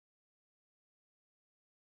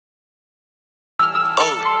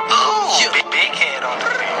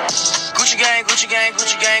Gucci gang, Gucci gang,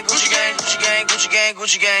 Gucci gang, Gucci gang, Gucci gang, Gucci gang,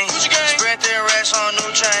 Gucci gang, Gucci gang. Spread their racks on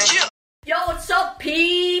new chain. Yo, what's up,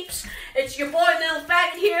 peeps? It's your boy Lil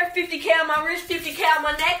Faggot here. 50K on my wrist, 50K on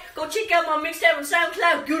my neck. Go check out my mixtape on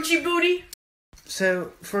SoundCloud, Gucci Booty.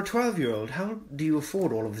 So, for a 12-year-old, how do you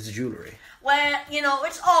afford all of this jewellery? Well, you know,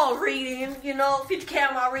 it's all reading, you know, 50K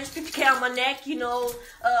on my wrist, 50K on my neck, you know,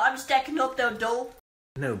 I'm stacking up the dough.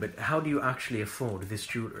 No, but how do you actually afford this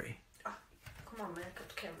jewellery? Oh, come on, man, cut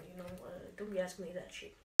the camera, you know, don't be asking me that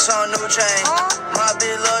shit. On new chain, my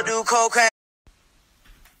bitch love do cocaine.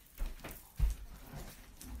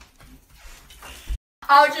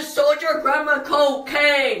 I just sold your grandma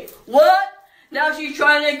cocaine. What? Now she's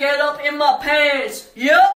trying to get up in my pants.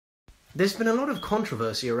 Yep. There's been a lot of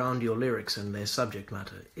controversy around your lyrics and their subject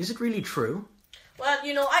matter. Is it really true? Well,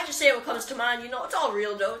 you know, I just say what comes to mind. You know, it's all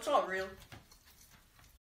real, though. It's all real.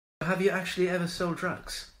 Have you actually ever sold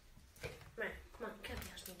drugs? Man, come on, can't be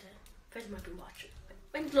asking me that. Feds might be watching.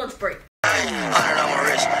 When's lunch break? 100 on my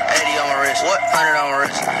wrist, 80 on my wrist. What? 100 on my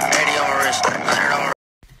wrist, 80 on my wrist, 100 on my wrist.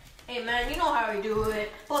 Hey man, you know how we do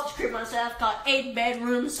it. Bought this crib myself, got 8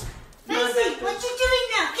 bedrooms. Listen, what you doing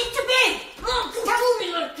now? Get to bed! Don't do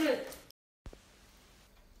me like that.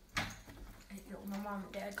 Hey, yo, my mom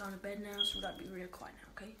and dad gone to bed now, so we gotta be real quiet now,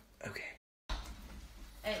 okay? Okay.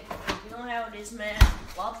 Hey, you know how it is, man.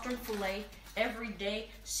 Lobster and filet every day,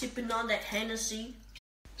 sipping on that Hennessy.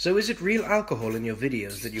 So is it real alcohol in your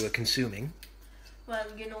videos that you are consuming? Well,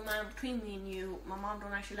 you know, man, between me and you, my mom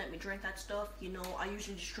don't actually let me drink that stuff. You know, I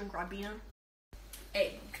usually just drink Ribena.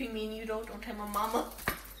 Hey, between me and you, though, don't tell my mama.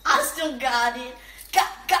 I still got it. Got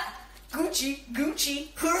Gucci,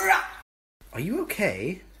 Gucci, hurrah! Are you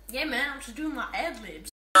okay? Yeah, man, I'm just doing my ad-libs.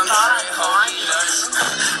 I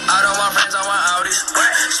don't want friends, I want Audis.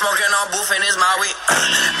 Smoking on booth and it's my weed.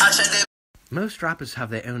 I check it. Most rappers have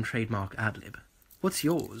their own trademark ad-lib. What's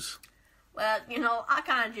yours? Well, you know, I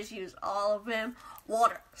kind of just use all of them.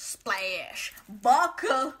 Water, splash,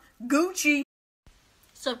 vodka, Gucci.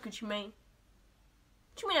 What's up, Gucci Mane?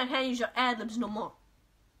 What you mean I can't use your ad-libs no more?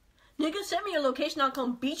 Nigga, send me your location, I'll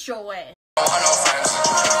come beat your ass.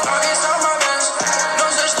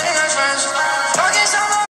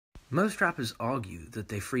 Most rappers argue that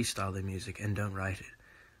they freestyle their music and don't write it.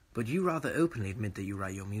 But you rather openly admit that you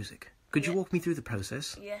write your music. Could you walk me through the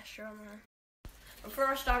process? Yeah, sure, man. Before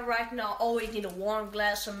I start writing, I always need a warm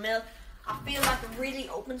glass of milk. I feel like it really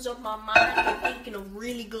opens up my mind to thinking of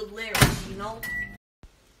really good lyrics, you know?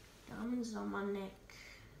 Diamonds on my neck.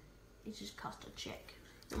 It just cost a check.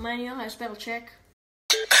 Man, you know how to spell check?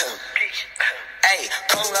 Hey,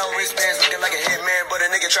 tongue out wristbands looking like a hitman, but a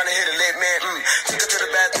nigga trying to hit a lit man. Take her to the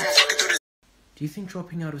bathroom, fucking through the. Do you think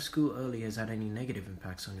dropping out of school early has had any negative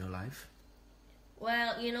impacts on your life?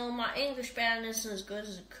 Well, you know, my English band isn't as good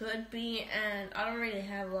as it could be, and I don't really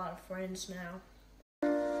have a lot of friends now.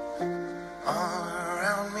 All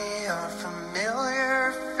around me are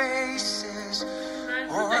familiar faces. Man,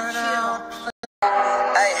 put that shit up.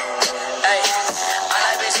 Hey, I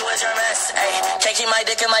like bitch, you was your mess. Hey, can't keep my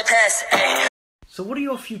dick in my pants. Hey. So what are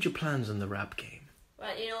your future plans in the rap game?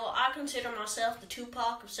 Well, you know, I consider myself the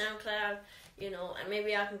Tupac of SoundCloud, you know, and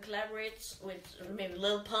maybe I can collaborate with maybe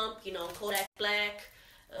Lil Pump, you know, Kodak Black,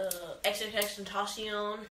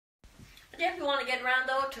 XXXTentacion. I definitely want to get around,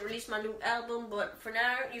 though, to release my new album, but for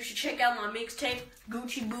now, you should check out my mixtape,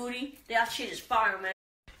 Gucci Booty. That shit is fire, man.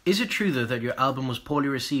 Is it true, though, that your album was poorly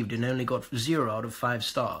received and only got 0 out of 5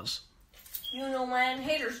 stars? You know, man,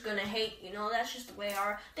 haters gonna hate, you know, that's just the way they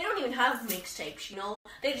are. They don't even have mixtapes, you know.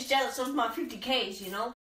 They just jealous of my 50Ks, you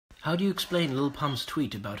know. How do you explain Lil Pump's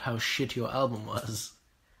tweet about how shit your album was?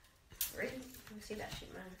 Really? Let me see that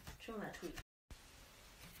shit, man. Show me that tweet.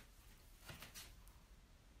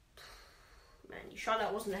 Man, you sure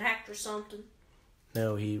that wasn't hacked or something?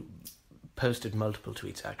 No, he posted multiple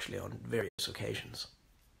tweets, actually, on various occasions.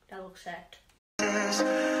 That looks hacked.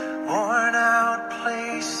 Worn out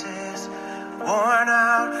places, worn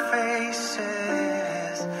out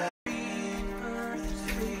faces.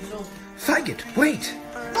 Faggot, wait!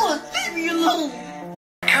 Oh, leave me alone!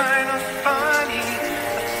 Kind of funny,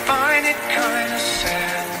 I find it kind of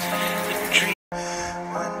sad. The dream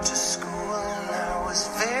went to school and I was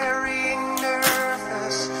very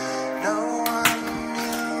nervous. No one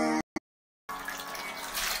knew.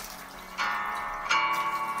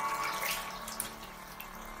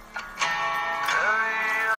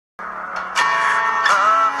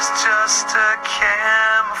 Love's just a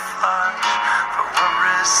camouflage for what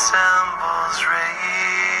resembles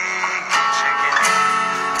rage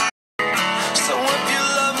again. So if you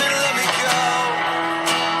love me, let me go.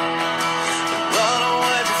 Run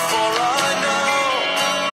away before I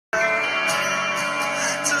know.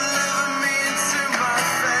 To live with me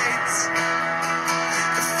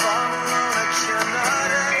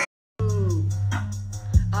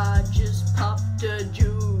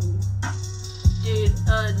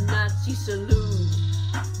empty saloon.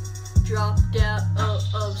 Dropped out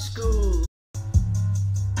of school.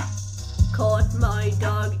 Caught my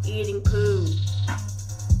dog eating poo.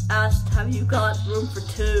 Asked, have you got room for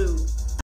two?